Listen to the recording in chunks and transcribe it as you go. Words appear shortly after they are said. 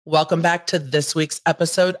Welcome back to this week's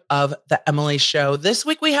episode of The Emily Show. This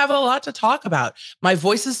week, we have a lot to talk about. My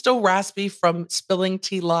voice is still raspy from Spilling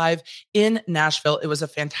Tea Live in Nashville. It was a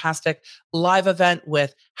fantastic live event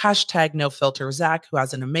with #NoFilterZach, who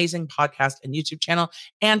has an amazing podcast and YouTube channel,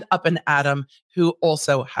 and Up and Adam, who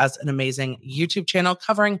also has an amazing YouTube channel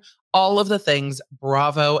covering all of the things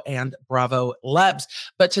Bravo and Bravo Lebs.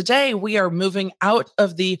 But today, we are moving out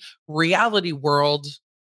of the reality world,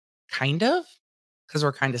 kind of, because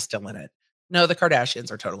we're kind of still in it. No, the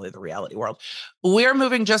Kardashians are totally the reality world. We're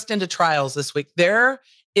moving just into trials this week. There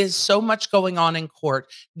is so much going on in court.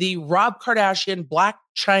 The Rob Kardashian, Blac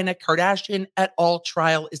Chyna Kardashian et al.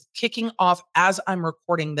 Trial is kicking off as I'm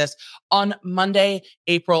recording this on Monday,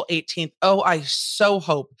 April 18th. Oh, I so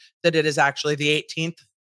hope that it is actually the 18th.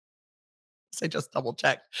 I just double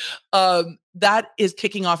checked. That is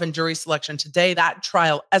kicking off in jury selection today. That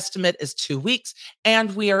trial estimate is 2 weeks,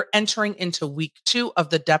 and we are entering into week 2 of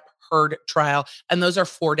the Depp Heard trial, and those are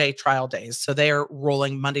 4-day trial days. So they are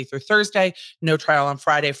rolling Monday through Thursday, no trial on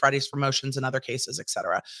Friday, Fridays for motions and other cases,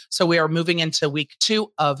 etc. So we are moving into week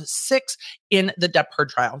 2 of 6 in the Depp Heard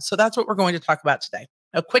trial. So that's what we're going to talk about today.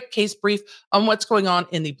 A quick case brief on what's going on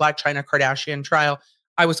in the Blac Chyna Kardashian trial.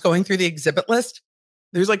 I was going through the exhibit list.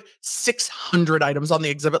 There's like 600 items on the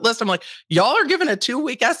exhibit list. I'm like, y'all are giving a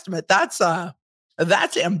 2-week estimate. That's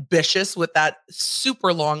ambitious with that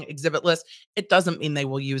super long exhibit list. It doesn't mean they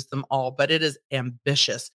will use them all, but it is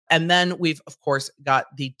ambitious. And then we've, of course, got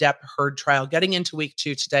the Depp Heard trial getting into week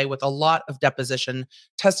 2 today with a lot of deposition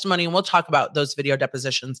testimony. And we'll talk about those video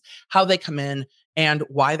depositions, how they come in, and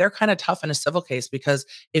why they're kind of tough in a civil case, because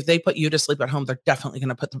if they put you to sleep at home, they're definitely going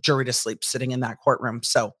to put the jury to sleep sitting in that courtroom.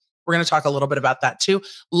 So we're going to talk a little bit about that too.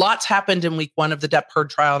 Lots happened in week 1 of the Depp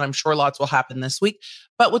Heard trial, and I'm sure lots will happen this week.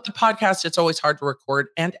 But with the podcast, it's always hard to record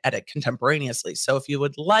and edit contemporaneously. So if you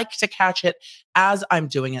would like to catch it as I'm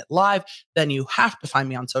doing it live, then you have to find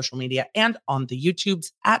me on social media and on the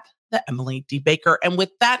YouTubes at the Emily D. Baker. And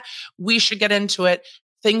with that, we should get into it.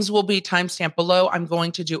 Things will be timestamped below. I'm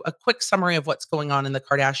going to do a quick summary of what's going on in the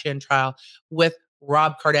Kardashian trial with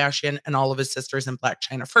Rob Kardashian and all of his sisters in Blac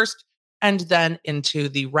Chyna first, and then into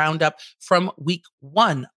the roundup from week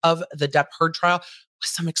 1 of the Depp Heard trial with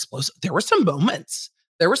some explosive. There were some moments.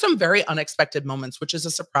 There were some very unexpected moments, which is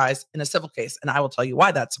a surprise in a civil case. And I will tell you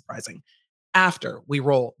why that's surprising after we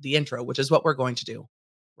roll the intro, which is what we're going to do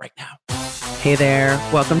right now. Hey there.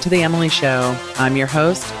 Welcome to The Emily Show. I'm your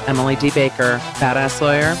host, Emily D. Baker, badass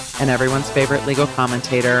lawyer and everyone's favorite legal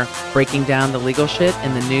commentator, breaking down the legal shit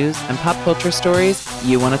in the news and pop culture stories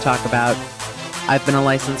you want to talk about. I've been a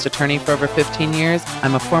licensed attorney for over 15 years.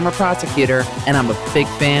 I'm a former prosecutor, and I'm a big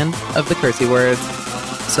fan of the cursey words.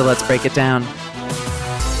 So let's break it down.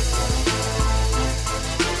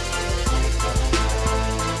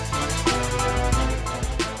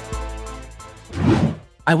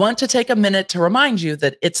 I want to take a minute to remind you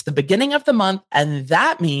that it's the beginning of the month, and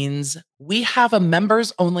that means we have a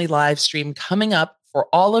members-only live stream coming up for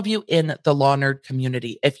all of you in the Law Nerd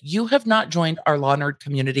community. If you have not joined our Law Nerd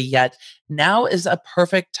community yet, now is a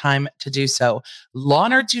perfect time to do so.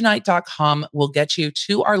 LawNerdsUnite.com will get you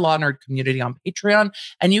to our Law Nerd community on Patreon,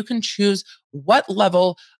 and you can choose what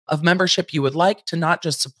level of membership you would like to not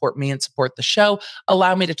just support me and support the show,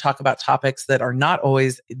 allow me to talk about topics that are not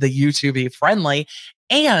always the YouTube-y friendly,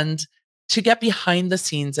 and to get behind the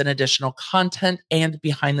scenes and additional content and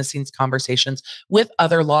behind the scenes conversations with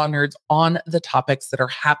other law nerds on the topics that are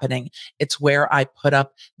happening. It's where I put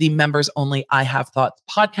up the members only I Have Thoughts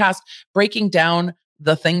podcast, breaking down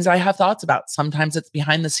the things I have thoughts about. Sometimes it's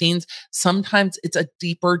behind the scenes. Sometimes it's a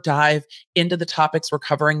deeper dive into the topics we're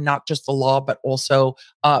covering, not just the law, but also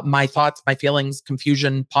my thoughts, my feelings,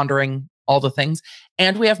 confusion, pondering, all the things.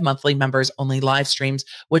 And we have monthly members only live streams,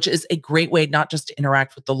 which is a great way not just to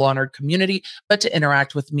interact with the Law Nerd community, but to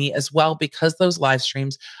interact with me as well, because those live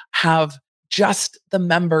streams have just the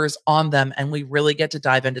members on them, and we really get to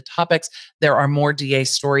dive into topics. There are more DA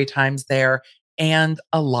story times there and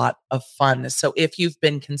a lot of fun. So if you've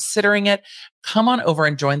been considering it, come on over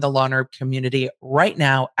and join the Law Nerd community right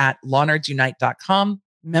now at LawNerdsUnite.com.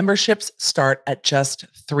 Memberships start at just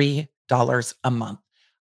 $3 a month.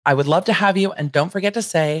 I would love to have you, and don't forget to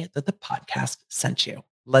say that the podcast sent you.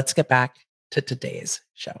 Let's get back to today's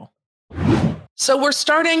show. So we're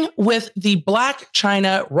starting with the Blac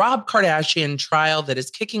Chyna Rob Kardashian trial that is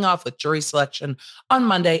kicking off with jury selection on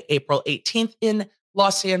Monday, April 18th in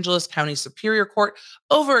Los Angeles County Superior Court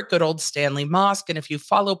over at good old Stanley Mosque. And if you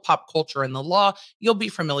follow pop culture and the law, you'll be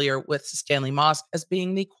familiar with Stanley Mosque as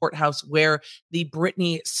being the courthouse where the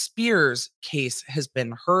Britney Spears case has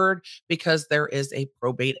been heard because there is a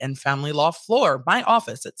probate and family law floor. My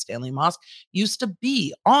office at Stanley Mosque used to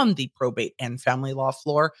be on the probate and family law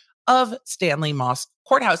floor of Stanley Mosque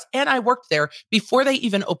Courthouse. And I worked there before they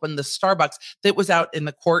even opened the Starbucks that was out in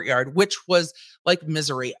the courtyard, which was like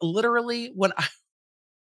misery. Literally, when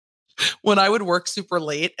I would work super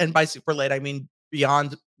late, and by super late, I mean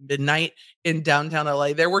beyond midnight in downtown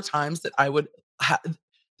LA, there were times that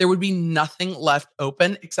there would be nothing left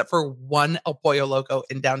open except for one El Pollo Loco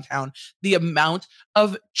in downtown. The amount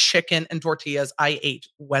of chicken and tortillas I ate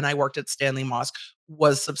when I worked at Stanley Mosque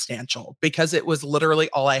was substantial because it was literally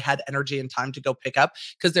all I had energy and time to go pick up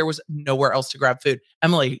because there was nowhere else to grab food.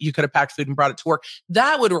 Emily, you could have packed food and brought it to work.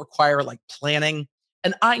 That would require like planning.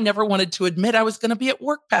 And I never wanted to admit I was going to be at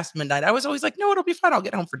work past midnight. I was always like, no, it'll be fine. I'll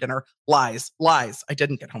get home for dinner. Lies, lies. I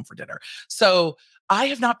didn't get home for dinner. So I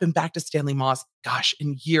have not been back to Stanley Moss, gosh,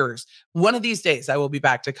 in years. One of these days, I will be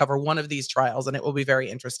back to cover one of these trials, and it will be very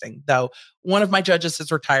interesting. Though one of my judges has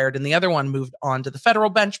retired and the other one moved on to the federal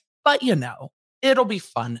bench. But it'll be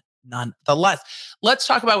fun nonetheless. Let's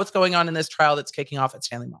talk about what's going on in this trial that's kicking off at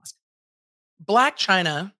Stanley Moss. Blac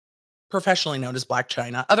Chyna, professionally known as Blac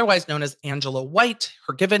Chyna, otherwise known as Angela White,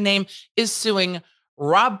 her given name, is suing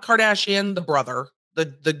Rob Kardashian, the brother,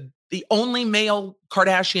 the only male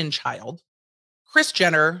Kardashian child, Kris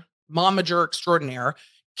Jenner, momager extraordinaire,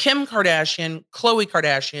 Kim Kardashian, Khloe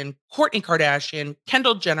Kardashian, Kourtney Kardashian,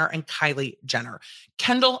 Kendall Jenner, and Kylie Jenner.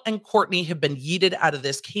 Kendall and Kourtney have been yeeted out of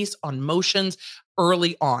this case on motions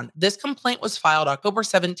early on. This complaint was filed October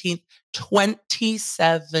 17th,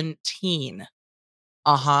 2017.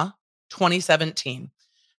 2017.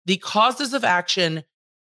 The causes of action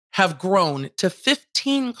have grown to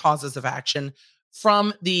 15 causes of action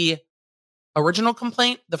from the original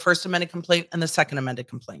complaint, the first amended complaint, and the second amended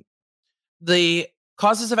complaint. The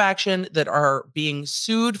causes of action that are being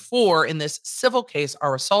sued for in this civil case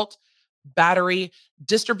are assault, battery,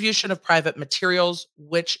 distribution of private materials,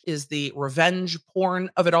 which is the revenge porn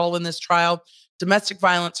of it all in this trial, domestic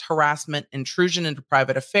violence, harassment, intrusion into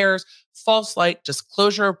private affairs, false light,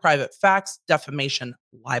 disclosure of private facts, defamation,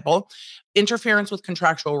 libel, interference with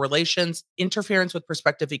contractual relations, interference with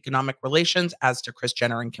prospective economic relations as to Kris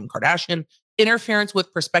Jenner and Kim Kardashian, interference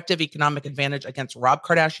with prospective economic advantage against Rob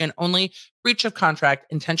Kardashian only, breach of contract,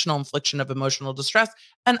 intentional infliction of emotional distress,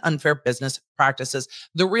 and unfair business practices.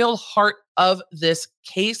 The real heart of this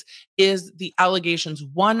case is the allegations,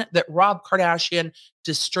 one, that Rob Kardashian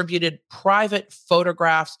distributed private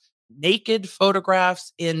photographs, naked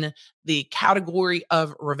photographs in the category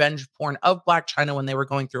of revenge porn of Blac Chyna when they were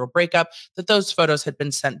going through a breakup, that those photos had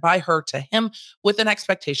been sent by her to him with an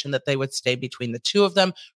expectation that they would stay between the two of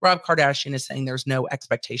them. Rob Kardashian is saying there's no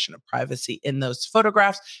expectation of privacy in those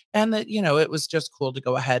photographs and that, it was just cool to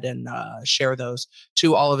go ahead and share those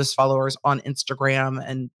to all of his followers on Instagram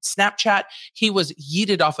and Snapchat. He was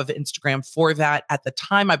yeeted off of Instagram for that at the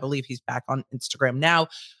time. I believe he's back on Instagram now,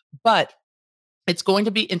 but it's going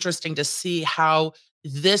to be interesting to see how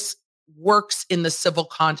this works in the civil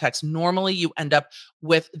context. Normally, you end up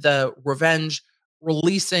with the revenge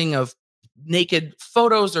releasing of naked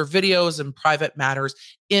photos or videos and private matters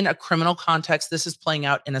in a criminal context. This is playing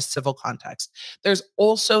out in a civil context. There's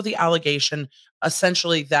also the allegation,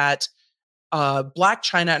 essentially, that Blac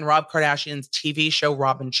Chyna and Rob Kardashian's TV show,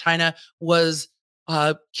 Rob & Chyna, was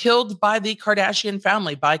killed by the Kardashian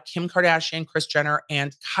family, by Kim Kardashian, Kris Jenner,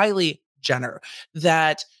 and Kylie Jenner,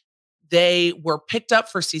 that they were picked up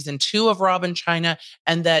for season 2 of Rob & Chyna,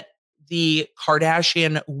 and that the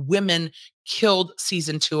Kardashian women killed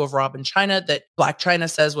season 2 of Rob & Chyna, that Blac Chyna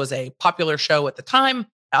says was a popular show at the time.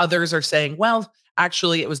 Others are saying, well,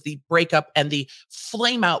 actually, it was the breakup and the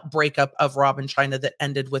flame out breakup of Rob & Chyna that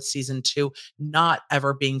ended with season 2 not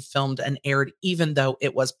ever being filmed and aired, even though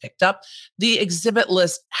it was picked up. The exhibit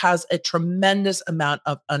list has a tremendous amount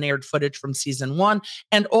of unaired footage from season 1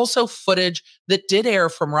 and also footage that did air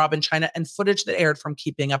from Rob & Chyna and footage that aired from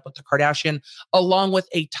Keeping Up with the Kardashian, along with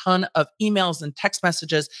a ton of emails and text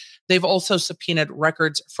messages. They've also subpoenaed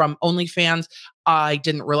records from OnlyFans. I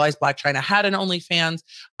didn't realize Blac Chyna had an OnlyFans.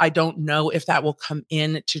 I don't know if that will come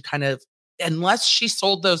in to kind of, unless she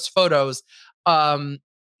sold those photos in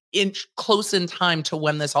close in time to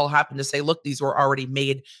when this all happened, to say, look, these were already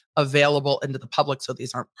made available into the public, so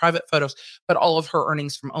these aren't private photos, but all of her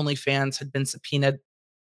earnings from OnlyFans had been subpoenaed.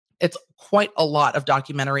 It's quite a lot of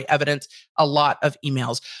documentary evidence, a lot of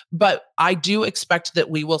emails. But I do expect that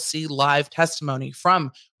we will see live testimony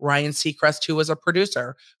from Ryan Seacrest, who was a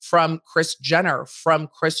producer, from Kris Jenner, from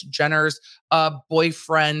Kris Jenner's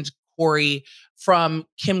boyfriend, Corey, from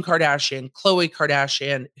Kim Kardashian, Khloe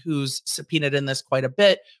Kardashian, who's subpoenaed in this quite a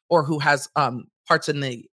bit, or who has parts in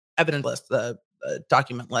the evidence list, the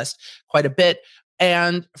document list, quite a bit.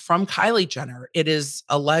 And from Kylie Jenner, it is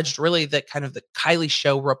alleged really that kind of the Kylie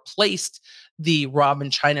show replaced the Rob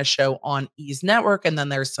and China show on E's network. And then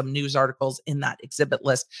there's some news articles in that exhibit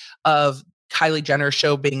list of Kylie Jenner's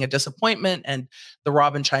show being a disappointment and the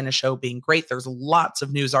Rob and China show being great. There's lots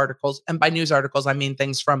of news articles. And by news articles, I mean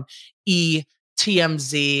things from E,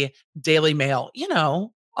 TMZ, Daily Mail,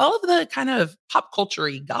 all of the kind of pop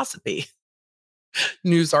culture-y, gossipy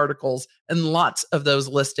news articles, and lots of those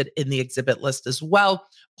listed in the exhibit list as well,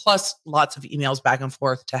 plus lots of emails back and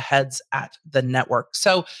forth to heads at the network.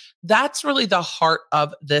 So that's really the heart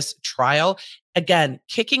of this trial. Again,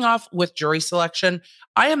 kicking off with jury selection.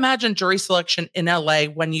 I imagine jury selection in LA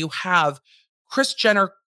when you have Kris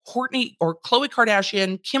Jenner, Kourtney or Khloe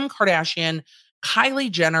Kardashian, Kim Kardashian,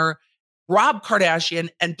 Kylie Jenner, Rob Kardashian,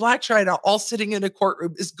 and Blac Chyna all sitting in a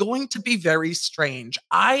courtroom is going to be very strange.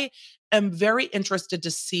 I am very interested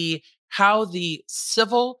to see how the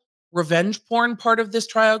civil revenge porn part of this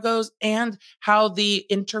trial goes and how the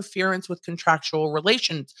interference with contractual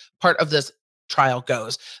relations part of this trial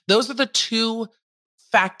goes. Those are the two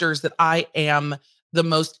factors that I am the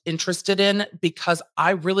most interested in because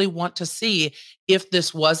I really want to see if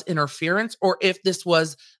this was interference or if this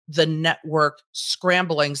was the network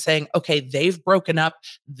scrambling, saying, okay, they've broken up.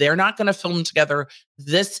 They're not going to film together.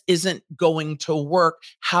 This isn't going to work.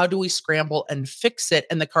 How do we scramble and fix it?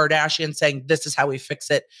 And the Kardashians saying, this is how we fix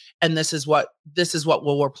it. And this is what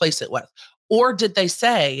we'll replace it with. Or did they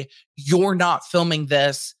say, you're not filming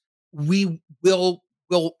this. We will,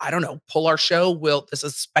 I don't know, pull our show. This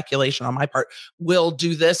is speculation on my part. We'll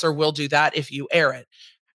do this or we'll do that if you air it.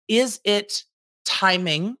 Is it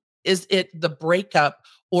timing? Is it the breakup?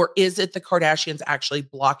 Or is it the Kardashians actually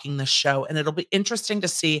blocking the show? And it'll be interesting to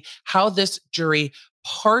see how this jury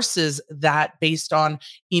parses that based on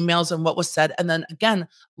emails and what was said. And then again,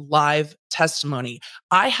 live testimony.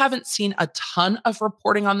 I haven't seen a ton of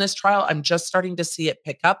reporting on this trial. I'm just starting to see it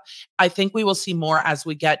pick up. I think we will see more as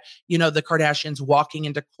we get, the Kardashians walking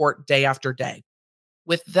into court day after day.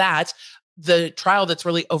 With that, the trial that's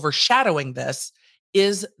really overshadowing this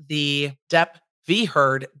is the Depp v.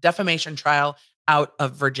 Heard defamation trial out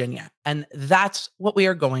of Virginia. And that's what we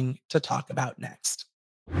are going to talk about next.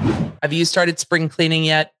 Have you started spring cleaning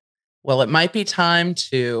yet? Well, it might be time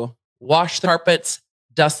to wash the carpets,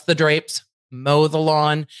 dust the drapes, mow the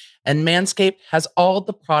lawn, and Manscaped has all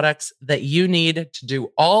the products that you need to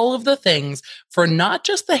do all of the things for not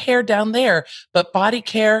just the hair down there, but body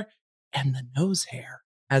care and the nose hair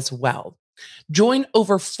as well. Join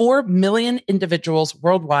over 4 million individuals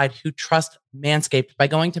worldwide who trust Manscaped by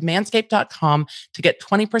going to manscaped.com to get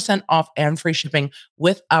 20% off and free shipping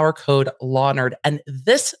with our code LAWNERD. And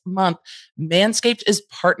this month, Manscaped is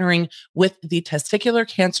partnering with the Testicular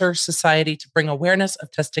Cancer Society to bring awareness of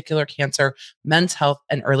testicular cancer, men's health,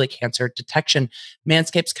 and early cancer detection.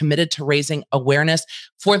 Manscaped's committed to raising awareness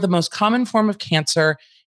for the most common form of cancer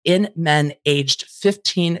in men aged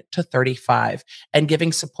 15 to 35 and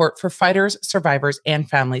giving support for fighters, survivors, and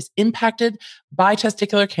families impacted by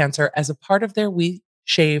testicular cancer as a part of their We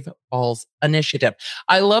Shave Balls initiative.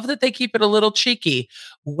 I love that they keep it a little cheeky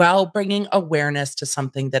while bringing awareness to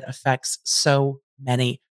something that affects so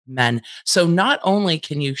many men. So not only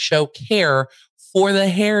can you show care for the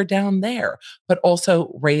hair down there, but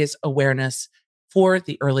also raise awareness for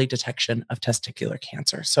the early detection of testicular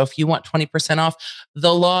cancer. So if you want 20% off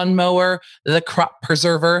the lawnmower, the crop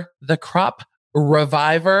preserver, the crop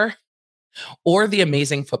reviver, or the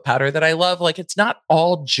amazing foot powder that I love, it's not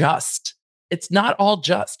all just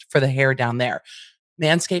for the hair down there.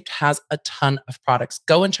 Manscaped has a ton of products.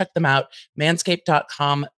 Go and check them out.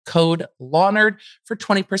 Manscaped.com, code LAWNERD for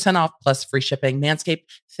 20% off plus free shipping. Manscaped,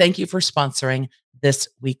 thank you for sponsoring this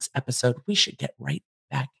week's episode. We should get right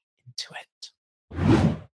back into it.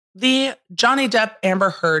 The Johnny Depp Amber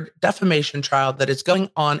Heard defamation trial that is going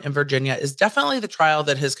on in Virginia is definitely the trial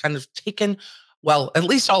that has kind of taken, at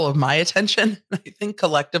least all of my attention. I think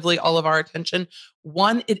collectively all of our attention.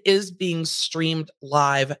 One, it is being streamed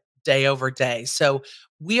live day over day. So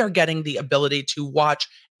we are getting the ability to watch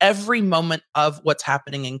every moment of what's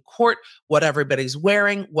happening in court, what everybody's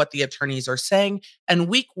wearing, what the attorneys are saying. And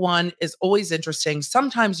week one is always interesting.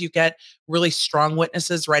 Sometimes you get really strong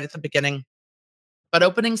witnesses right at the beginning. But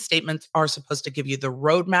opening statements are supposed to give you the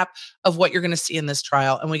roadmap of what you're going to see in this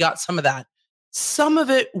trial. And we got some of that. Some of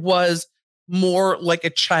it was more like a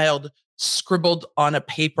child scribbled on a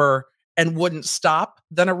paper and wouldn't stop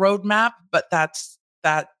than a roadmap, but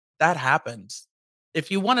that happens. If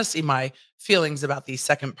you want to see my feelings about the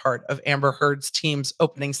second part of Amber Heard's team's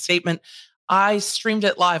opening statement, I streamed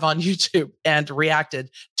it live on YouTube and reacted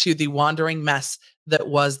to the wandering mess that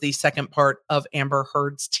was the second part of Amber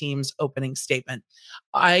Heard's team's opening statement.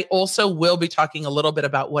 I also will be talking a little bit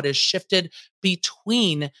about what has shifted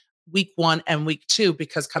between week 1 and week 2,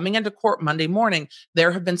 because coming into court Monday morning,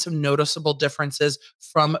 there have been some noticeable differences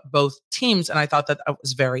from both teams. And I thought that that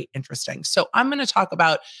was very interesting. So I'm going to talk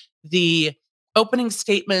about the opening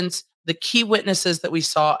statements, the key witnesses that we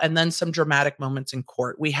saw, and then some dramatic moments in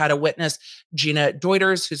court. We had a witness, Gina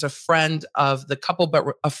Deuters, who's a friend of the couple, but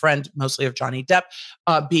a friend mostly of Johnny Depp,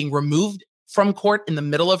 being removed from court in the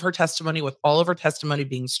middle of her testimony, with all of her testimony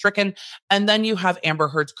being stricken. And then you have Amber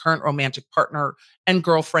Heard's current romantic partner and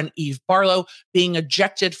girlfriend, Eve Barlow, being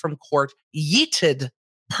ejected from court, yeeted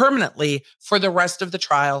permanently for the rest of the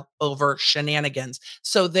trial over shenanigans.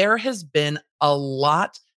 So there has been a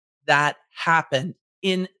lot that happened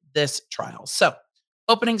in this trial. So,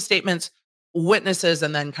 opening statements, witnesses,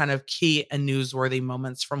 and then kind of key and newsworthy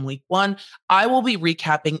moments from week 1. I will be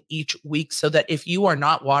recapping each week so that if you are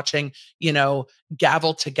not watching,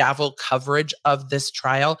 gavel to gavel coverage of this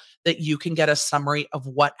trial, that you can get a summary of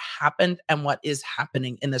what happened and what is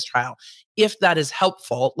happening in this trial. If that is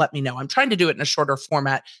helpful, let me know. I'm trying to do it in a shorter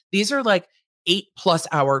format. These are like 8+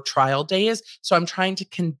 hour trial days. So I'm trying to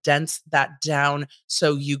condense that down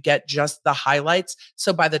so you get just the highlights.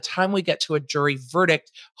 So by the time we get to a jury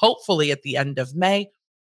verdict, hopefully at the end of May,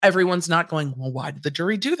 everyone's not going, well, why did the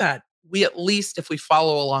jury do that? We at least, if we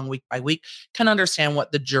follow along week by week, can understand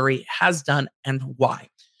what the jury has done and why.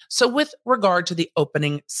 So with regard to the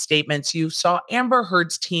opening statements, you saw Amber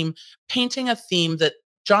Heard's team painting a theme that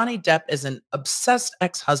Johnny Depp is an obsessed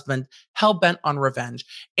ex-husband, hell-bent on revenge.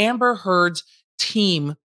 Amber Heard's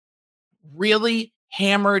team really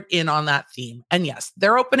hammered in on that theme. And yes,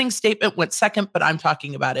 their opening statement went second, but I'm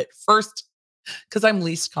talking about it first because I'm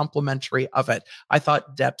least complimentary of it. I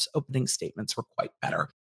thought Depp's opening statements were quite better.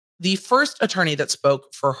 The first attorney that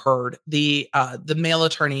spoke for Heard, the male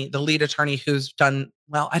attorney, the lead attorney who's done,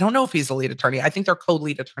 well, I don't know if he's the lead attorney. I think they're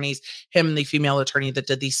co-lead attorneys, him and the female attorney that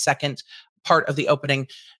did the second part of the opening.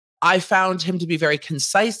 I found him to be very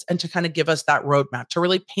concise and to kind of give us that roadmap to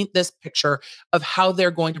really paint this picture of how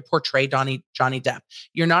they're going to portray Johnny Depp.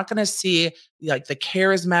 You're not going to see like the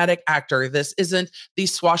charismatic actor. This isn't the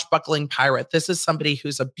swashbuckling pirate. This is somebody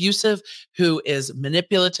who's abusive, who is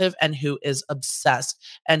manipulative, and who is obsessed.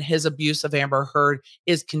 And his abuse of Amber Heard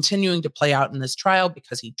is continuing to play out in this trial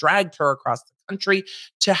because he dragged her across the country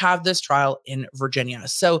to have this trial in Virginia.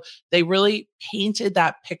 So they really painted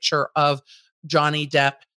that picture of Johnny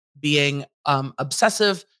Depp being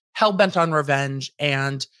obsessive, hell-bent on revenge,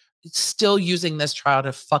 and still using this trial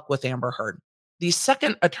to fuck with Amber Heard. The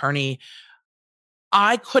second attorney,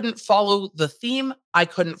 I couldn't follow the theme. I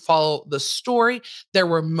couldn't follow the story. There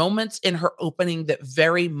were moments in her opening that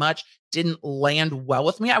very much didn't land well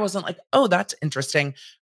with me. I wasn't like, oh, that's interesting.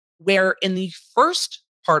 Where in the first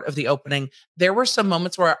part of the opening, there were some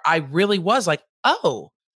moments where I really was like,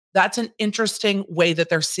 oh, that's an interesting way that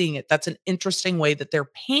they're seeing it. That's an interesting way that they're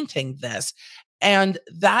painting this. And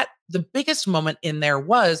that the biggest moment in there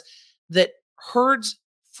was that Heard's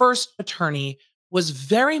first attorney was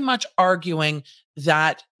very much arguing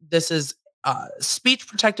that this is speech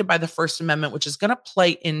protected by the First Amendment, which is going to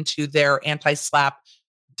play into their anti-slap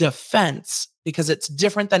defense, because it's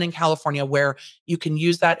different than in California, where you can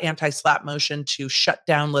use that anti-slap motion to shut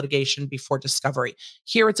down litigation before discovery.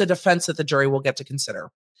 Here, it's a defense that the jury will get to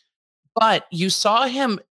consider. But you saw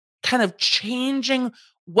him kind of changing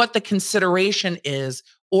what the consideration is,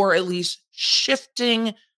 or at least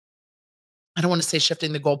shifting. I don't want to say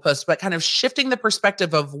shifting the goalpost, but kind of shifting the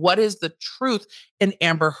perspective of what is the truth in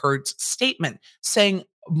Amber Heard's statement, saying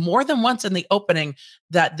more than once in the opening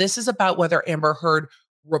that this is about whether Amber Heard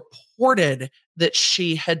reported that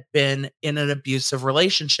she had been in an abusive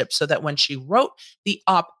relationship, so that when she wrote the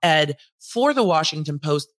op-ed for the Washington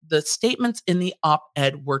Post, the statements in the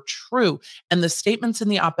op-ed were true. And the statements in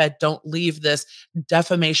the op-ed don't leave this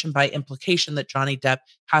defamation by implication that Johnny Depp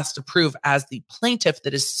has to prove as the plaintiff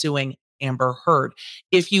that is suing Amber Heard.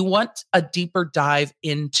 If you want a deeper dive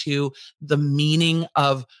into the meaning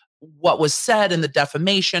of what was said and the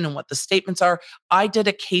defamation and what the statements are. I did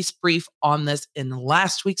a case brief on this in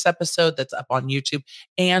last week's episode that's up on YouTube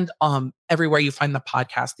and everywhere you find the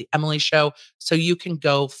podcast, The Emily Show. So you can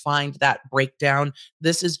go find that breakdown.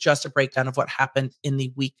 This is just a breakdown of what happened in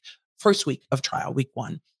the first week of trial, week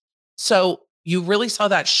 1. So you really saw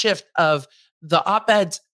that shift of the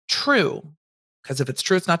op-ed's true, because if it's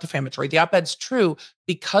true, it's not defamatory. The op-ed's true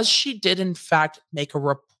because she did, in fact, make a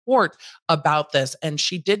report about this, and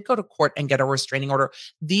she did go to court and get a restraining order.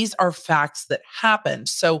 These are facts that happened.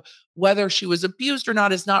 So whether she was abused or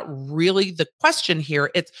not is not really the question here.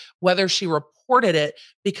 It's whether she reported it,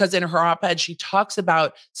 because in her op-ed, she talks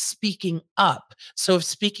about speaking up. So if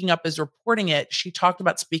speaking up is reporting it, she talked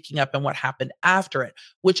about speaking up and what happened after it,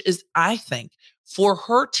 which is, I think, for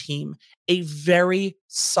her team, a very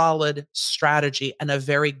solid strategy and a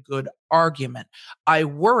very good argument. I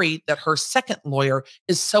worry that her second lawyer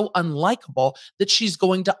is so unlikable that she's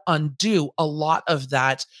going to undo a lot of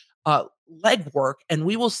that legwork. And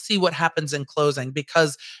we will see what happens in closing,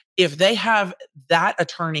 because if they have that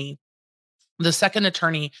attorney, the second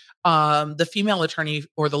attorney, the female attorney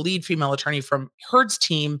or the lead female attorney from Heard's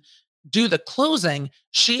team, do the closing,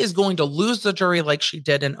 she is going to lose the jury like she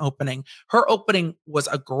did in opening. Her opening was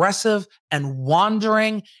aggressive and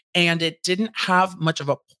wandering, and it didn't have much of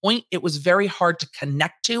a point. It was very hard to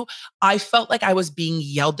connect to. I felt like I was being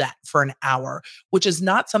yelled at for an hour, which is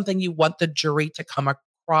not something you want the jury to come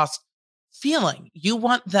across feeling. You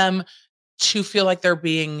want them to feel like they're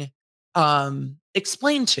being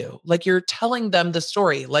explained to, like you're telling them the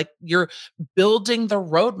story, like you're building the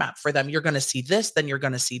roadmap for them. You're going to see this, then you're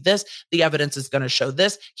going to see this. The evidence is going to show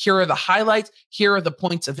this. Here are the highlights. Here are the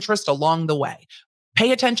points of interest along the way.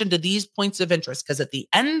 Pay attention to these points of interest, because at the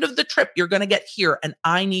end of the trip, you're going to get here, and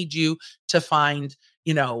I need you to find,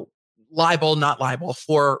 libel, not libel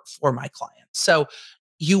for my client. So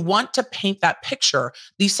you want to paint that picture.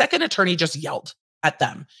 The second attorney just yelled at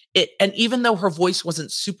them. And even though her voice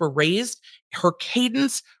wasn't super raised, her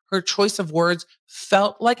cadence, her choice of words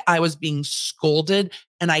felt like I was being scolded,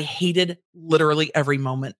 and I hated literally every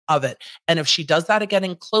moment of it. And if she does that again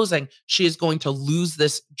in closing, she is going to lose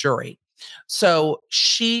this jury. So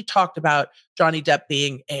she talked about Johnny Depp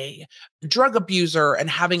being a drug abuser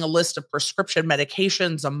and having a list of prescription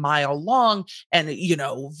medications a mile long and,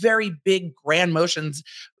 very big grand motions,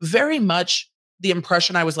 very much the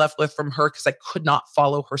impression I was left with from her, because I could not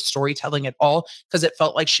follow her storytelling at all, because it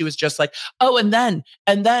felt like she was just like, oh, and then,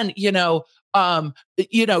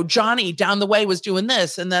 Johnny down the way was doing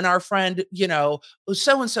this. And then our friend,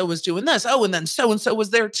 so-and-so was doing this. Oh, and then so-and-so was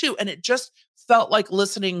there too. And it just felt like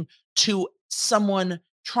listening to someone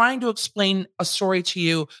trying to explain a story to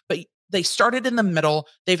you, but they started in the middle,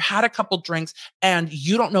 they've had a couple drinks, and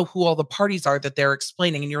you don't know who all the parties are that they're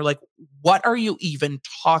explaining. And you're like, what are you even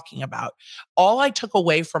talking about? All I took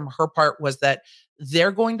away from her part was that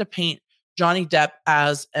they're going to paint Johnny Depp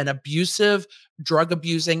as an abusive, drug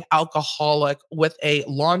abusing alcoholic with a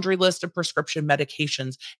laundry list of prescription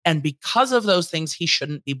medications. And because of those things, he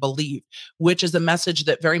shouldn't be believed, which is a message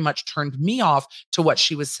that very much turned me off to what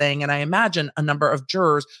she was saying. And I imagine a number of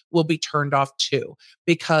jurors will be turned off too,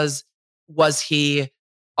 because was he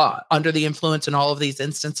under the influence in all of these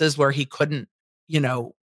instances where he couldn't,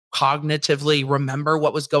 cognitively remember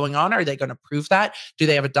what was going on? Are they going to prove that? Do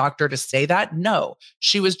they have a doctor to say that? No,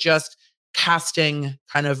 she was just casting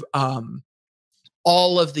kind of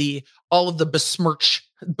all of the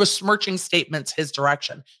besmirching statements his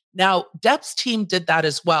direction. Now, Depp's team did that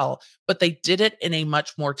as well, but they did it in a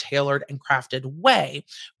much more tailored and crafted way,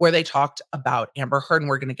 where they talked about Amber Heard, and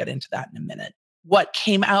we're going to get into that in a minute. What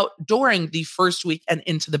came out during the first week and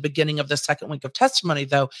into the beginning of the second week of testimony,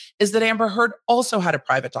 though, is that Amber Heard also had a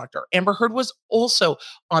private doctor. Amber Heard was also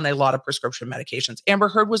on a lot of prescription medications. Amber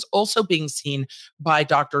Heard was also being seen by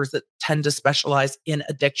doctors that tend to specialize in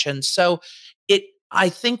addiction. So I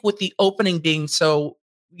think with the opening being so,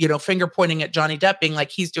 finger pointing at Johnny Depp being like,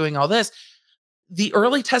 he's doing all this, the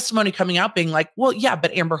early testimony coming out being like, well, yeah,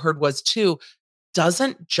 but Amber Heard was too,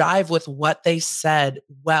 doesn't jive with what they said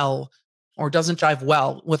doesn't jive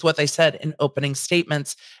well with what they said in opening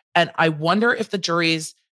statements. And I wonder if the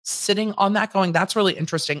jury's sitting on that going, that's really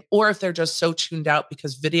interesting, or if they're just so tuned out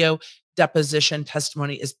because video deposition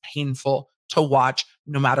testimony is painful to watch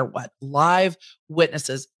no matter what. Live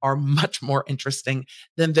witnesses are much more interesting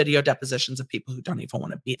than video depositions of people who don't even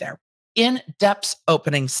want to be there. In Depp's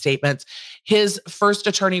opening statements, his first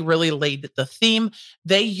attorney really laid the theme.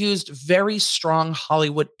 They used very strong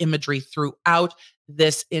Hollywood imagery throughout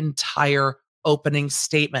this entire opening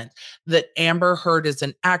statement, that Amber Heard is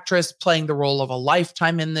an actress playing the role of a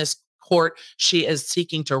lifetime in this court. She is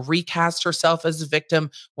seeking to recast herself as a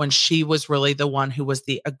victim when she was really the one who was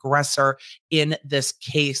the aggressor in this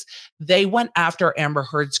case. They went after Amber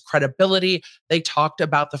Heard's credibility. They talked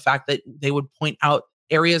about the fact that they would point out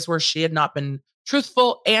areas where she had not been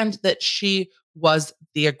truthful and that she was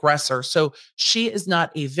the aggressor. So she is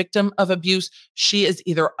not a victim of abuse. She is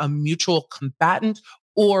either a mutual combatant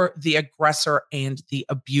or the aggressor and the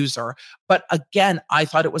abuser. But again, I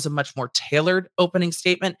thought it was a much more tailored opening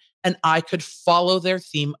statement, and I could follow their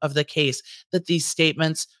theme of the case that these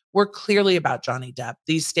statements were clearly about Johnny Depp.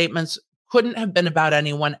 These statements couldn't have been about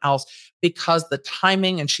anyone else because the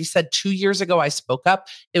timing, and she said 2 years ago, I spoke up.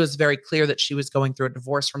 It was very clear that she was going through a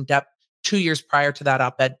divorce from Depp 2 years prior to that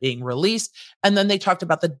op-ed being released. And then they talked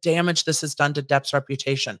about the damage this has done to Depp's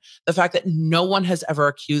reputation, the fact that no one has ever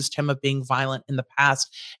accused him of being violent in the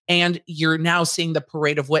past. And you're now seeing the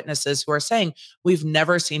parade of witnesses who are saying, we've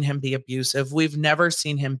never seen him be abusive. We've never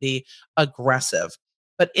seen him be aggressive.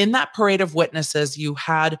 But in that parade of witnesses, you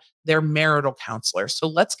had their marital counselor. So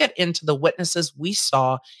let's get into the witnesses we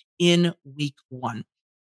saw in week one.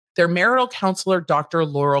 Their marital counselor, Dr.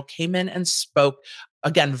 Laurel, came in and spoke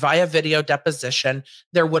again via video deposition.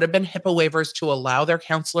 There would have been HIPAA waivers to allow their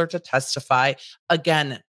counselor to testify.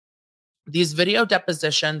 Again, these video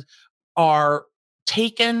depositions are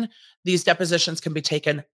taken, these depositions can be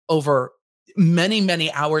taken over many,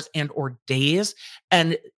 many hours and or days.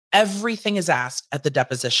 And everything is asked at the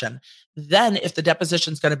deposition. Then, if the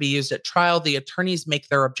deposition is going to be used at trial, the attorneys make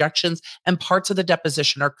their objections and parts of the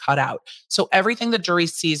deposition are cut out. So everything the jury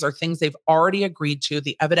sees are things they've already agreed to.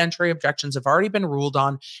 The evidentiary objections have already been ruled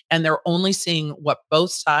on, and they're only seeing what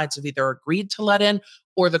both sides have either agreed to let in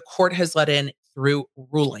or the court has let in through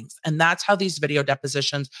rulings. And that's how these video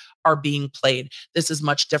depositions are being played. This is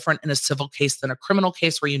much different in a civil case than a criminal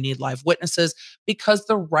case where you need live witnesses because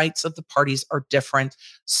the rights of the parties are different.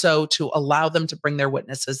 So to allow them to bring their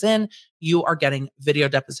witnesses in, you are getting video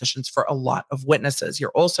depositions for a lot of witnesses.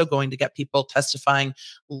 You're also going to get people testifying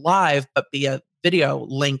live, but via video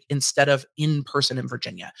link instead of in person in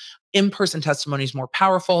Virginia. In person testimony is more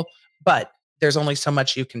powerful, but there's only so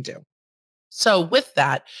much you can do. So with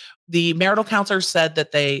that, the marital counselor said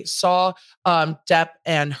that they saw Depp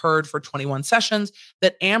and Heard for 21 sessions,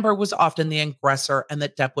 that Amber was often the aggressor and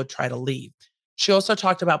that Depp would try to leave. She also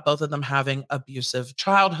talked about both of them having abusive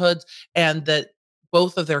childhoods and that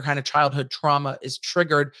both of their kind of childhood trauma is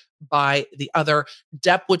triggered by the other.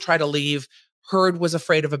 Depp would try to leave. Heard was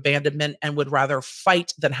afraid of abandonment and would rather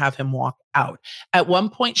fight than have him walk out. At one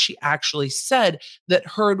point, she actually said that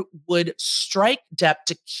Heard would strike Depp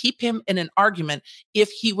to keep him in an argument if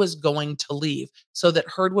he was going to leave, so that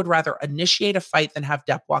Heard would rather initiate a fight than have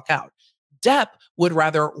Depp walk out. Depp would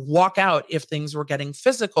rather walk out if things were getting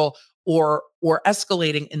physical or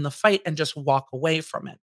escalating in the fight and just walk away from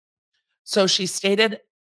it. So she stated,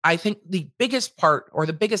 I think the biggest part or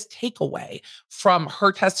the biggest takeaway from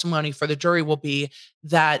her testimony for the jury will be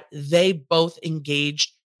that they both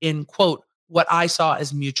engaged in, quote, what I saw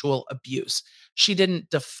as mutual abuse. She didn't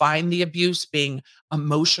define the abuse being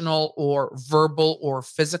emotional or verbal or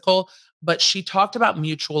physical, but she talked about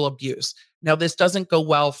mutual abuse. Now, this doesn't go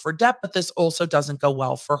well for Depp, but this also doesn't go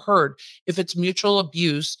well for Heard. If it's mutual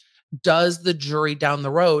abuse, does the jury down the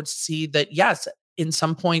road see that, yes, in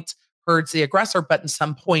some points, Heard's the aggressor, but in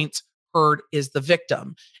some points, Heard is the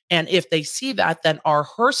victim? And if they see that, then are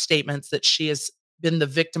her statements that she has been the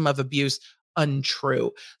victim of abuse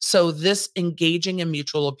untrue? So this engaging in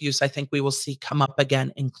mutual abuse, I think we will see come up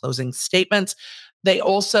again in closing statements.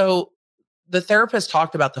 The therapist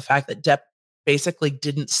talked about the fact that Depp basically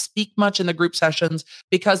didn't speak much in the group sessions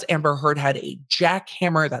because Amber Heard had a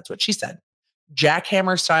jackhammer, that's what she said,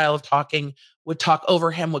 jackhammer style of talking, would talk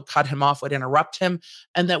over him, would cut him off, would interrupt him.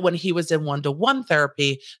 And that when he was in one-to-one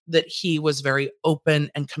therapy, that he was very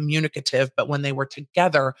open and communicative. But when they were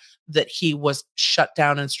together, that he was shut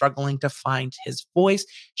down and struggling to find his voice.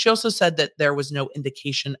 She also said that there was no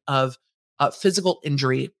indication of physical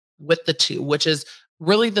injury with the two, which is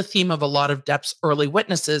really the theme of a lot of Depp's early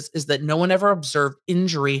witnesses, is that no one ever observed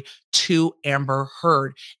injury to Amber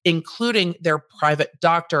Heard, including their private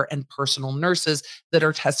doctor and personal nurses that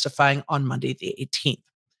are testifying on Monday, the 18th.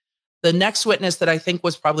 The next witness that I think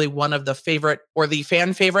was probably one of the favorite or the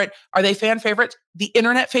fan favorite, are they fan favorites? The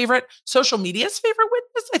internet favorite, social media's favorite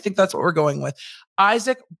witness? I think that's what we're going with.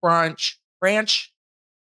 Isaac Branch, Barunch.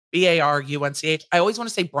 I always want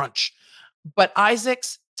to say brunch, but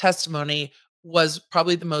Isaac's testimony was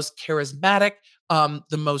probably the most charismatic,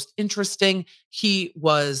 the most interesting. He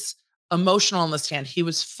was emotional on the stand. He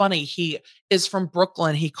was funny. He is from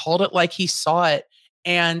Brooklyn. He called it like he saw it.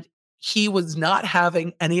 And he was not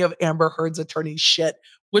having any of Amber Heard's attorney's shit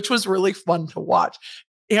which was really fun to watch.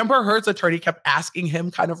 Amber Heard's attorney kept asking him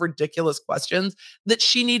kind of ridiculous questions that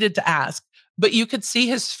she needed to ask, but you could see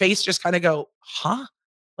his face just kind of go, huh?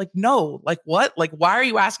 Like, no, like what? Like, why are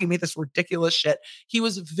you asking me this ridiculous shit? He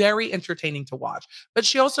was very entertaining to watch. But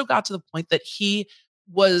she also got to the point that he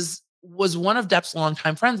was one of Depp's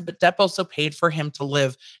longtime friends, but Depp also paid for him to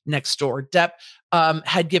live next door. Depp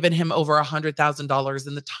had given him over $100,000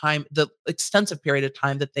 in the extensive period of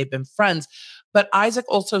time that they've been friends. But Isaac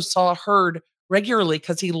also saw Heard regularly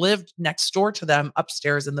because he lived next door to them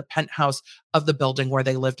upstairs in the penthouse of the building where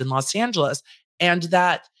they lived in Los Angeles. And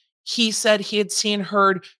that he said he had seen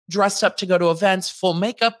Heard dressed up to go to events, full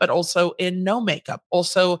makeup, but also in no makeup,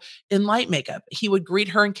 also in light makeup. He would greet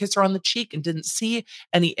her and kiss her on the cheek and didn't see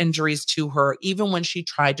any injuries to her, even when she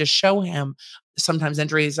tried to show him sometimes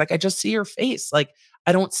injuries. Like, I just see your face. Like,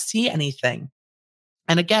 I don't see anything.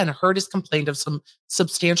 And again, Heard has complained of some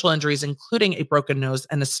substantial injuries, including a broken nose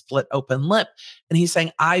and a split open lip. And he's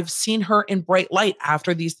saying, I've seen her in bright light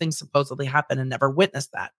after these things supposedly happened and never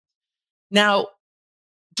witnessed that. Now,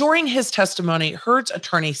 during his testimony, Heard's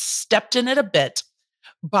attorney stepped in it a bit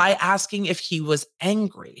by asking if he was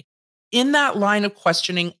angry. In that line of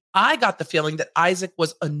questioning, I got the feeling that Isaac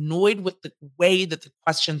was annoyed with the way that the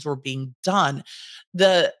questions were being done.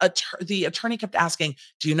 The attorney kept asking,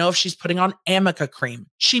 do you know if she's putting on Amica cream?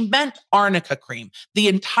 She meant arnica cream. The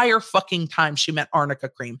entire fucking time she meant arnica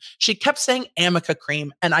cream. She kept saying Amica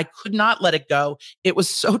cream, and I could not let it go. It was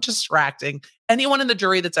so distracting. Anyone in the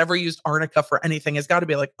jury that's ever used arnica for anything has got to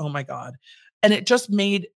be like, oh my God. And it just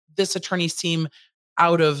made this attorney seem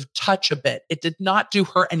out of touch a bit. It did not do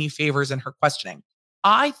her any favors in her questioning.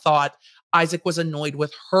 I thought Isaac was annoyed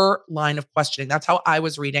with her line of questioning. That's how I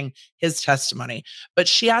was reading his testimony. But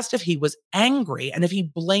she asked if he was angry and if he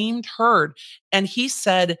blamed Heard. And he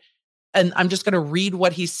said, and I'm just going to read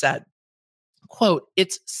what he said. Quote,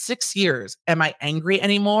 it's 6 years. Am I angry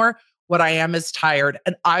anymore? What I am is tired.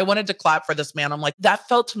 And I wanted to clap for this man. I'm like, that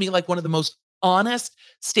felt to me like one of the most honest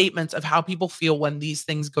statements of how people feel when these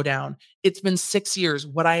things go down. It's been 6 years.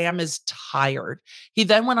 What I am is tired. He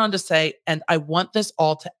then went on to say, and I want this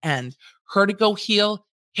all to end. Her to go heal,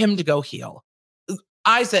 him to go heal.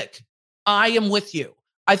 Isaac, I am with you.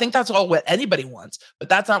 I think that's all what anybody wants, but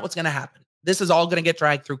that's not what's going to happen. This is all going to get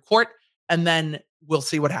dragged through court, and then we'll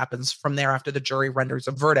see what happens from there after the jury renders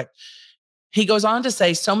a verdict. He goes on to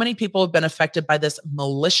say, so many people have been affected by this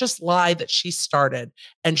malicious lie that she started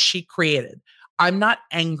and she created. I'm not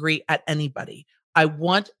angry at anybody. I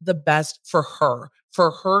want the best for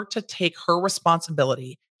her to take her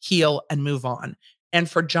responsibility, heal, and move on. And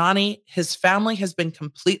for Johnny, his family has been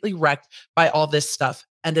completely wrecked by all this stuff,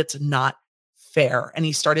 and it's not fair. And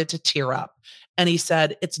he started to tear up. And he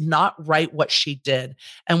said, it's not right what she did.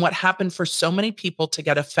 And what happened for so many people to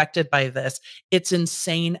get affected by this, it's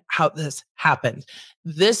insane how this happened.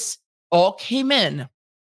 This all came in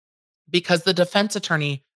because the defense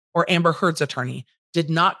attorney, or Amber Heard's attorney, did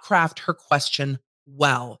not craft her question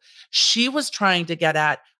well. She was trying to get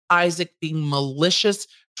at Isaac being malicious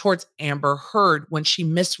towards Amber Heard when she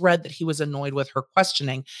misread that he was annoyed with her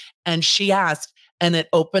questioning. And she asked, and it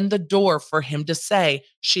opened the door for him to say,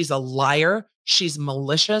 she's a liar, she's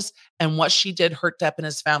malicious, and what she did hurt Depp and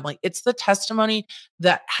his family. It's the testimony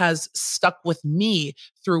that has stuck with me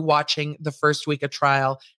through watching the first week of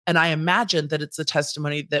trial. And I imagine that it's a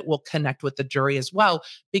testimony that will connect with the jury as well,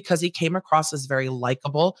 because he came across as very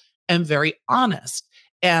likable and very honest.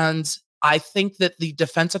 And I think that the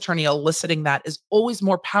defense attorney eliciting that is always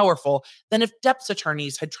more powerful than if Depp's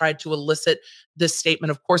attorneys had tried to elicit this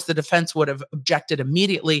statement. Of course, the defense would have objected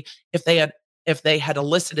immediately if they had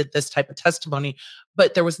elicited this type of testimony,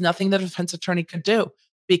 but there was nothing the defense attorney could do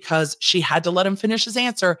because she had to let him finish his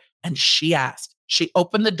answer. And she asked, she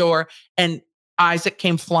opened the door, and Isaac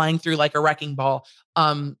came flying through like a wrecking ball,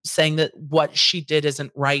 saying that what she did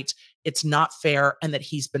isn't right. It's not fair, and that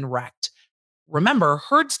he's been wrecked. Remember,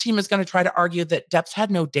 Heard's team is going to try to argue that Depp's had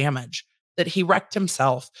no damage, that he wrecked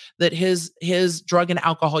himself, that his drug and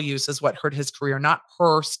alcohol use is what hurt his career, not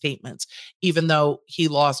her statements, even though he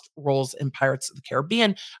lost roles in Pirates of the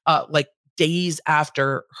Caribbean, like days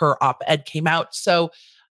after her op-ed came out. So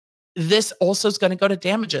this also is going to go to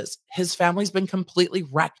damages. His family's been completely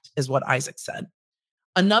wrecked, is what Isaac said.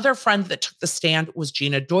 Another friend that took the stand was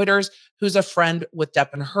Gina Deuters, who's a friend with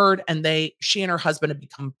Depp and Heard, and she and her husband have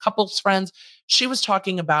become couples friends. She was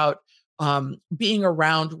talking about being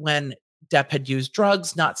around when Depp had used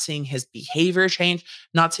drugs, not seeing his behavior change,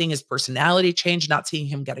 not seeing his personality change, not seeing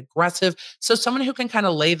him get aggressive. So someone who can kind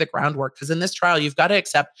of lay the groundwork, because in this trial, you've got to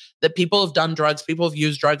accept that people have done drugs, people have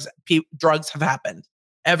used drugs, drugs have happened.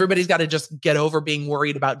 Everybody's got to just get over being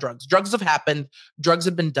worried about drugs. Drugs have happened. Drugs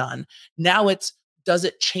have been done. Now it's, does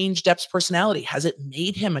it change Depp's personality? Has it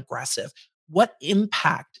made him aggressive? What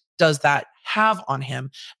impact does that have on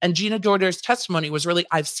him? And Gina Dorder's testimony was really,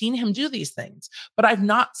 I've seen him do these things, but I've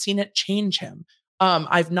not seen it change him.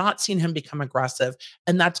 I've not seen him become aggressive.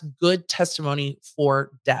 And that's good testimony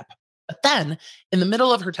for Depp. But then in the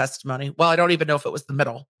middle of her testimony, well, I don't even know if it was the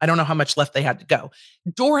middle. I don't know how much left they had to go.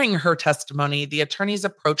 During her testimony, the attorneys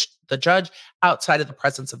approached the judge outside of the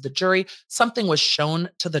presence of the jury. Something was shown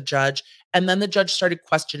to the judge. And then the judge started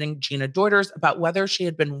questioning Gina Deuters about whether she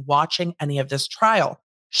had been watching any of this trial.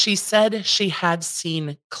 She said she had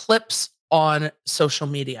seen clips on social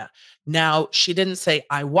media. Now, she didn't say,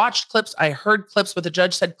 I watched clips, I heard clips, but the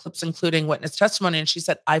judge said clips including witness testimony. And she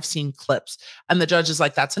said, I've seen clips. And the judge is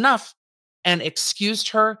like, that's enough, and excused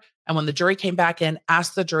her. And when the jury came back in,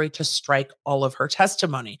 asked the jury to strike all of her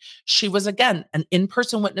testimony. She was, again, an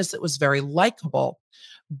in-person witness that was very likable.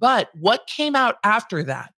 But what came out after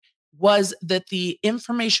that was that the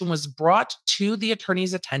information was brought to the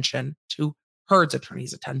attorney's attention, to Heard's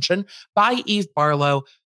attorney's attention, by Eve Barlow,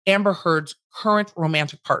 Amber Heard's current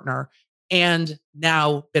romantic partner, and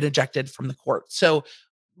now been ejected from the court. So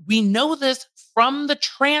we know this from the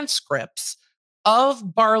transcripts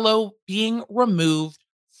of Barlow being removed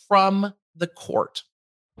from the court.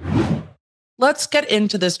 Let's get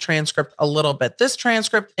into this transcript a little bit. This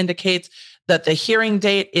transcript indicates that the hearing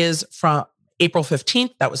date is from April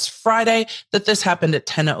 15th. That was Friday, that this happened at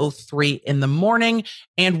 10:03 in the morning,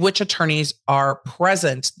 and which attorneys are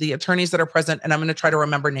present. The attorneys that are present, and I'm going to try to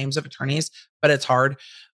remember names of attorneys, but it's hard.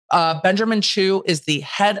 Benjamin Chu is the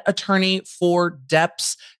head attorney for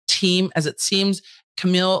Depp's team, as it seems.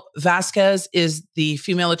 Camille Vasquez is the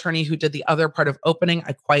female attorney who did the other part of opening.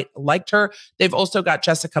 I quite liked her. They've also got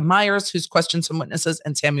Jessica Myers, who's questioned some witnesses,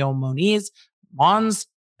 and Samuel Moniz,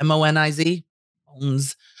 M-O-N-I-Z,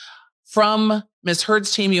 Mons. From Ms.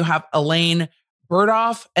 Heard's team, you have Elaine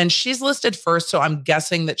Burdoff, and she's listed first, so I'm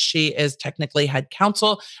guessing that she is technically head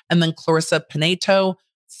counsel. And then Clarissa Pineto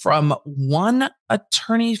from one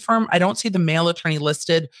attorney firm. I don't see the male attorney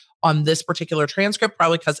listed on this particular transcript,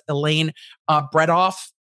 probably because Elaine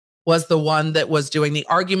Bredoff was the one that was doing the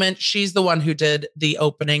argument. She's the one who did the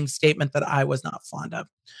opening statement that I was not fond of.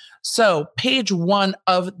 So page 1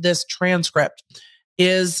 of this transcript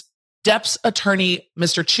is Depp's attorney,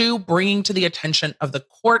 Mr. Chu, bringing to the attention of the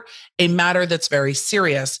court a matter that's very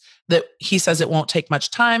serious, that he says it won't take much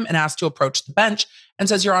time, and asks to approach the bench and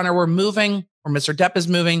says, Your Honor, we're moving, or Mr. Depp is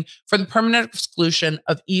moving, for the permanent exclusion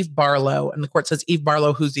of Eve Barlow. And the court says, Eve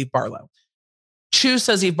Barlow, who's Eve Barlow? Chu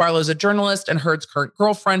says Eve Barlow is a journalist and Heard's current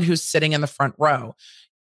girlfriend who's sitting in the front row.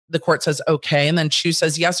 The court says, okay. And then Chu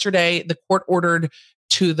says, yesterday, the court ordered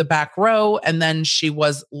to the back row, and then she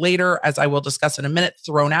was later, as I will discuss in a minute,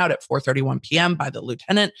 thrown out at 4:31 p.m. by the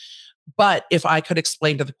lieutenant. But if I could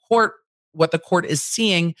explain to the court what the court is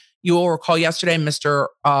seeing, you will recall yesterday, Mr.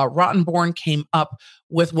 Rottenborn came up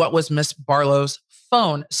with what was Miss Barlow's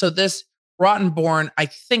phone. So this Rottenborn, I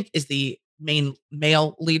think, is the main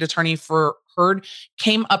male lead attorney for Heard,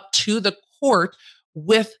 came up to the court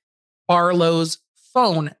with Barlow's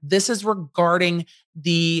phone. This is regarding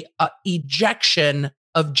the ejection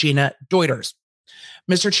of Gina Deuters.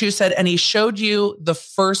 Mr. Chu said, and he showed you the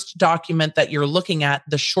first document that you're looking at,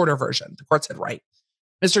 the shorter version. The court said, right.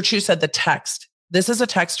 Mr. Chu said the text. This is a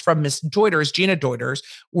text from Miss Deuters, Gina Deuters.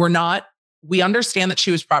 We understand that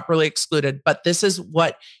she was properly excluded, but this is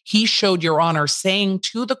what he showed, Your Honor, saying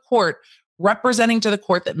to the court, representing to the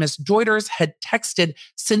court that Miss Deuters had texted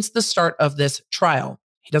since the start of this trial.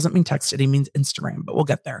 He doesn't mean texted, he means Instagram, but we'll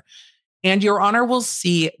get there. And Your Honor will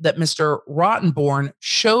see that Mr. Rottenborn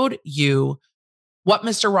showed you what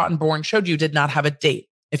Mr. Rottenborn showed you did not have a date.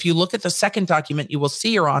 If you look at the second document, you will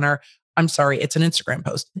see, Your Honor, I'm sorry, it's an Instagram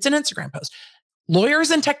post. It's an Instagram post.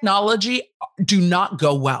 Lawyers and technology do not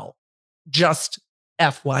go well, just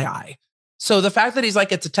FYI. So the fact that he's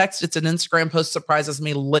like, it's a text, it's an Instagram post surprises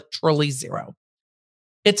me literally zero.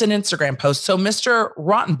 It's an Instagram post. So Mr.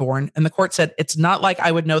 Rottenborn, and the court said, it's not like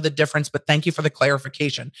I would know the difference, but thank you for the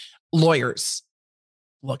clarification. Lawyers,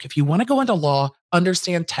 look, if you want to go into law,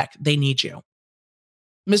 understand tech, they need you.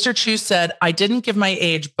 Mr. Chu said, I didn't give my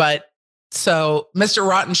age, but so Mr.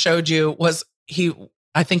 Rotten showed you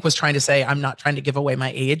I think was trying to say, I'm not trying to give away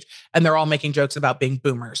my age. And they're all making jokes about being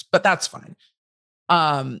boomers, but that's fine.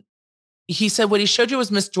 He said what he showed you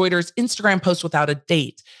was Miss Deuters' Instagram post without a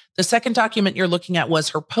date. The second document you're looking at was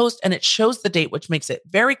her post, and it shows the date, which makes it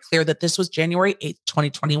very clear that this was January 8th,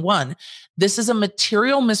 2021. This is a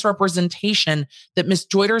material misrepresentation that Miss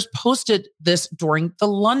Deuters posted this during the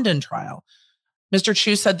London trial. Mr.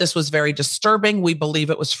 Chu said this was very disturbing. We believe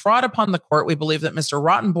it was fraud upon the court. We believe that Mr.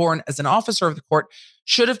 Rottenborn, as an officer of the court,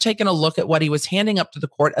 should have taken a look at what he was handing up to the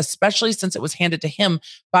court, especially since it was handed to him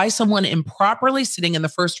by someone improperly sitting in the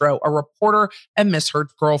first row, a reporter and Miss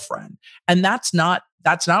Heard's girlfriend. And that's not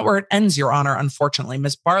where it ends, Your Honor, unfortunately.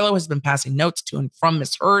 Ms. Barlow has been passing notes to and from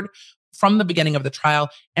Miss Heard from the beginning of the trial,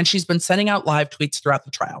 and she's been sending out live tweets throughout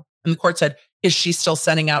the trial. And the court said, is she still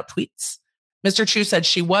sending out tweets? Mr. Chu said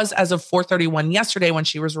she was as of 4:31 yesterday when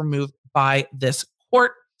she was removed by this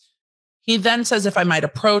court. He then says, if I might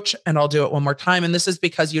approach, and I'll do it one more time. And this is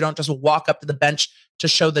because you don't just walk up to the bench to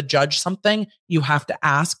show the judge something. You have to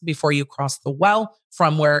ask before you cross the well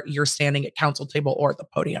from where you're standing at counsel table or at the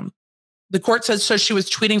podium. The court says, so she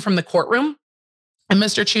was tweeting from the courtroom. And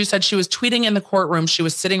Mr. Chu said she was tweeting in the courtroom. She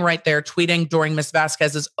was sitting right there tweeting during Ms.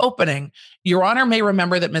 Vasquez's opening. Your Honor may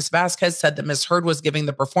remember that Ms. Vasquez said that Ms. Heard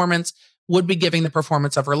would be giving the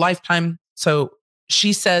performance of her lifetime. So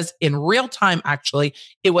she says in real time, actually,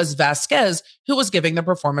 it was Vasquez who was giving the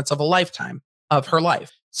performance of a lifetime of her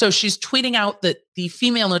life. So she's tweeting out that the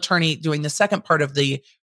female attorney doing the second part of the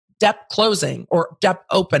Depp closing or Depp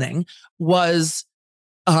opening was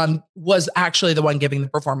actually the one giving the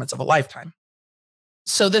performance of a lifetime.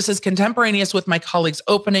 So this is contemporaneous with my colleague's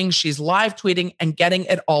opening. She's live tweeting and getting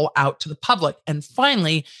it all out to the public. And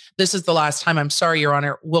finally, this is the last time, I'm sorry, Your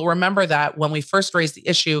Honor, we'll remember that when we first raised the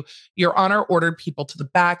issue, Your Honor ordered people to the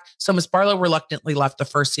back. So Ms. Barlow reluctantly left the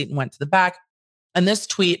first seat and went to the back. And this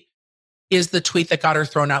tweet is the tweet that got her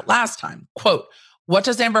thrown out last time. Quote, what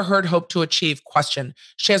does Amber Heard hope to achieve? Question.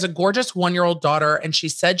 She has a gorgeous 1-year-old daughter, and she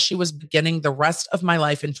said she was beginning the rest of my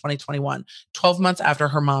life in 2021, 12 months after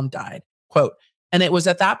her mom died. Quote, and it was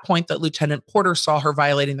at that point that Lieutenant Porter saw her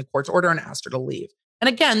violating the court's order and asked her to leave. And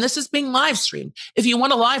again, this is being live streamed. If you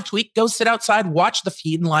want a live tweet, go sit outside, watch the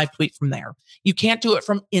feed and live tweet from there. You can't do it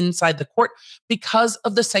from inside the court because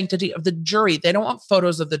of the sanctity of the jury. They don't want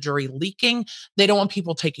photos of the jury leaking. They don't want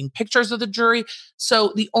people taking pictures of the jury.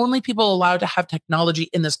 So the only people allowed to have technology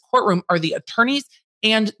in this courtroom are the attorneys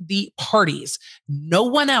and the parties, no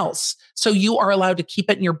one else. So you are allowed to keep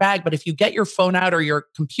it in your bag. But if you get your phone out or your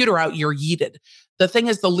computer out, you're yeeted. The thing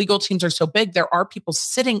is, the legal teams are so big, there are people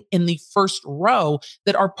sitting in the first row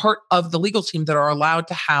that are part of the legal team that are allowed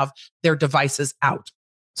to have their devices out.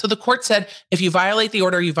 So the court said, if you violate the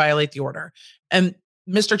order, you violate the order. And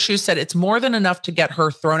Mr. Chu said it's more than enough to get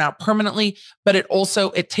her thrown out permanently, but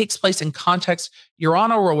it takes place in context. Your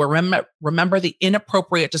Honor will remember the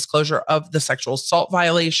inappropriate disclosure of the sexual assault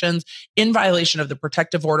violations in violation of the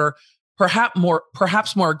protective order, perhaps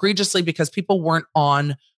more egregiously because people weren't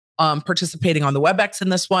participating on the WebEx in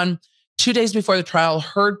this one. 2 days before the trial,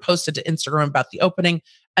 Heard posted to Instagram about the opening.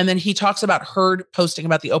 And then he talks about Heard posting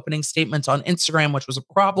about the opening statements on Instagram, which was a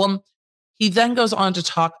problem. He then goes on to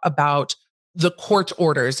talk about the court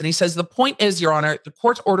orders. And he says, the point is, Your Honor, the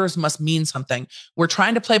court orders must mean something. We're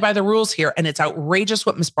trying to play by the rules here, and it's outrageous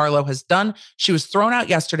what Ms. Barlow has done. She was thrown out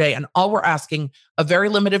yesterday, and all we're asking, a very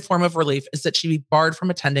limited form of relief, is that she be barred from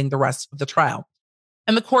attending the rest of the trial.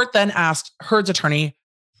 And the court then asked Heard's attorney,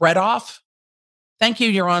 Bredoff, thank you,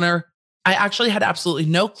 Your Honor. I actually had absolutely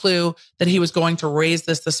no clue that he was going to raise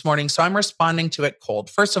this morning, so I'm responding to it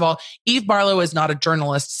cold. First of all, Eve Barlow is not a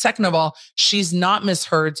journalist. Second of all, she's not Miss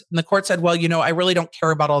Heard's. And the court said, well, I really don't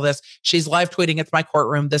care about all this. She's live tweeting. It's my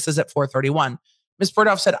courtroom. This is at 4:31. Ms.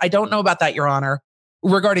 Bredoff said, I don't know about that, Your Honor,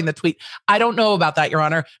 regarding the tweet. I don't know about that, Your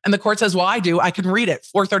Honor. And the court says, well, I do. I can read it.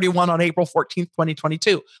 4:31 on April 14th,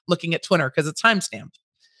 2022, looking at Twitter because it's timestamped.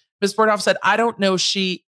 Ms. Bredoff said, I don't know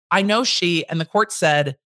I know she, and the court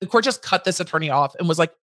just cut this attorney off and was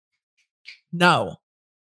like, no.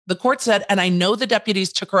 The court said, and I know the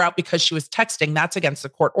deputies took her out because she was texting. That's against the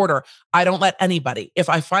court order. I don't let anybody. If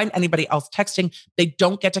I find anybody else texting, they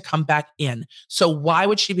don't get to come back in. So why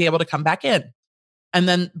would she be able to come back in? And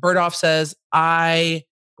then Bredoff says, I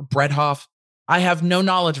have no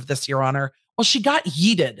knowledge of this, Your Honor. Well, she got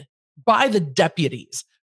yeeted by the deputies.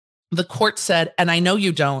 The court said, and I know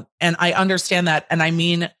you don't, and I understand that. And I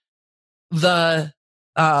mean,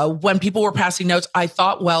 when people were passing notes, I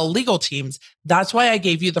thought, well, legal teams, that's why I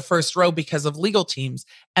gave you the first row because of legal teams.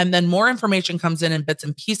 And then more information comes in bits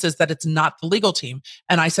and pieces that it's not the legal team.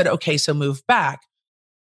 And I said, okay, so move back.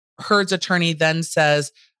 Heard's attorney then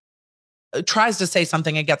tries to say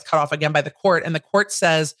something and gets cut off again by the court. And the court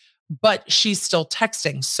says, but she's still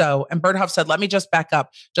texting. So, and Bredoff said, let me just back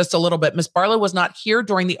up just a little bit. Ms. Barlow was not here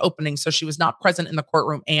during the opening, so she was not present in the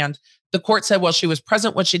courtroom. And the court said, well, she was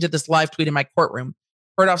present when she did this live tweet in my courtroom.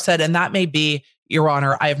 Bredoff said, and that may be, Your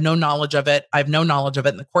Honor, I have no knowledge of it. And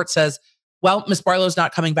the court says, well, Ms. Barlow's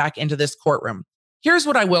not coming back into this courtroom. Here's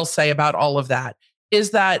what I will say about all of that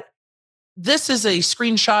is that this is a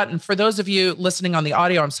screenshot. And for those of you listening on the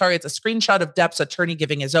audio, I'm sorry, it's a screenshot of Depp's attorney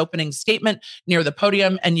giving his opening statement near the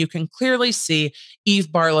podium. And you can clearly see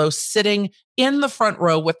Eve Barlow sitting in the front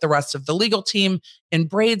row with the rest of the legal team in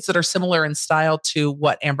braids that are similar in style to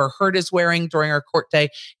what Amber Heard is wearing during her court day,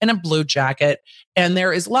 in a blue jacket. And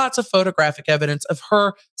there is lots of photographic evidence of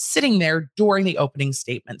her sitting there during the opening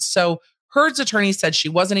statement. So Heard's attorney said she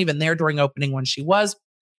wasn't even there during opening when she was.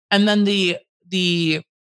 And then the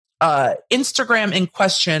Instagram in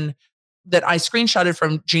question that I screenshotted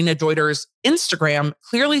from Gina Deuter's Instagram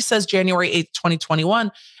clearly says January 8th,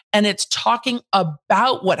 2021. And it's talking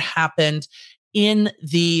about what happened in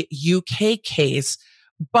the UK case,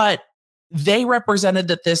 but they represented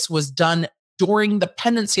that this was done during the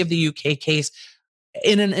pendency of the UK case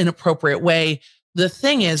in an inappropriate way. The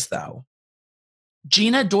thing is, though,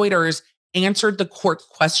 Gina Deuters answered the court's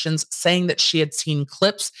questions saying that she had seen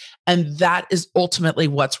clips, and that is ultimately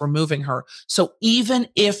what's removing her. So even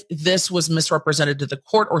if this was misrepresented to the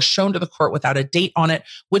court or shown to the court without a date on it,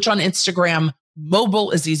 which on Instagram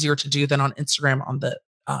mobile is easier to do than on Instagram on the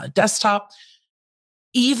desktop,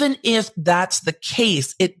 even if that's the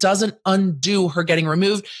case, it doesn't undo her getting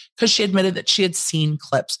removed because she admitted that she had seen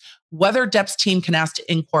clips. Whether Depp's team can ask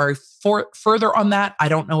to inquire further on that, I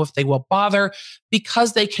don't know if they will bother,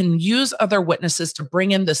 because they can use other witnesses to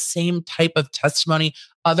bring in the same type of testimony,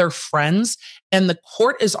 other friends. And the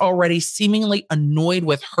court is already seemingly annoyed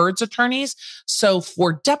with Heard's attorneys. So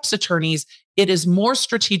for Depp's attorneys, it is more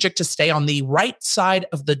strategic to stay on the right side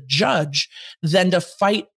of the judge than to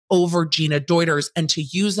fight over Gina Deuters and to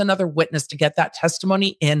use another witness to get that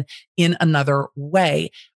testimony in another way,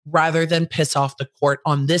 rather than piss off the court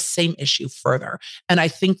on this same issue further. And I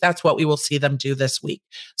think that's what we will see them do this week.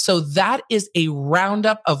 So that is a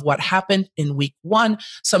roundup of what happened in week one.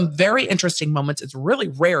 Some very interesting moments. It's really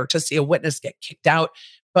rare to see a witness get kicked out,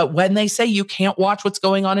 but when they say you can't watch what's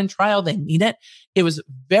going on in trial, they mean it. It was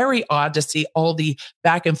very odd to see all the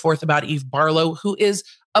back and forth about Eve Barlow, who is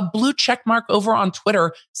a blue check mark over on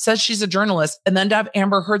Twitter, says she's a journalist, and then to have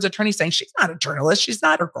Amber Heard's attorney saying she's not a journalist, she's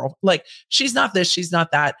not a girl, like she's not this, she's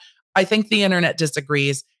not that. I think the internet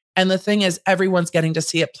disagrees. And the thing is, everyone's getting to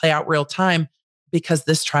see it play out real time because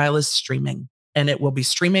this trial is streaming, and it will be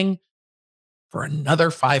streaming for another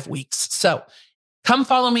 5 weeks. So come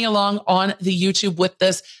follow me along on the YouTube with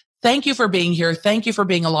this. Thank you for being here. Thank you for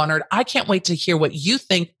being a law nerd. I can't wait to hear what you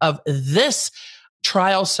think of this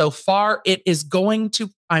trial so far. It is going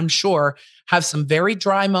to, I'm sure, have some very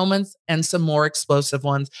dry moments and some more explosive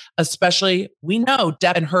ones. Especially, we know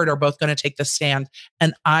Depp and Heard are both going to take the stand,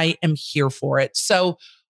 and I am here for it. So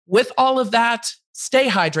with all of that, stay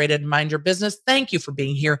hydrated, mind your business. Thank you for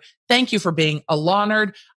being here. Thank you for being a law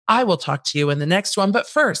nerd. I will talk to you in the next one. But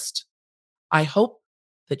first, I hope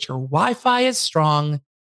that your Wi-Fi is strong,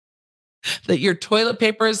 that your toilet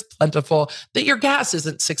paper is plentiful, that your gas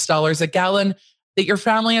isn't $6 a gallon, that your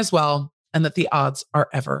family is well, and that the odds are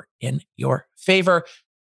ever in your favor.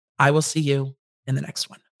 I will see you in the next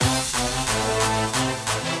one.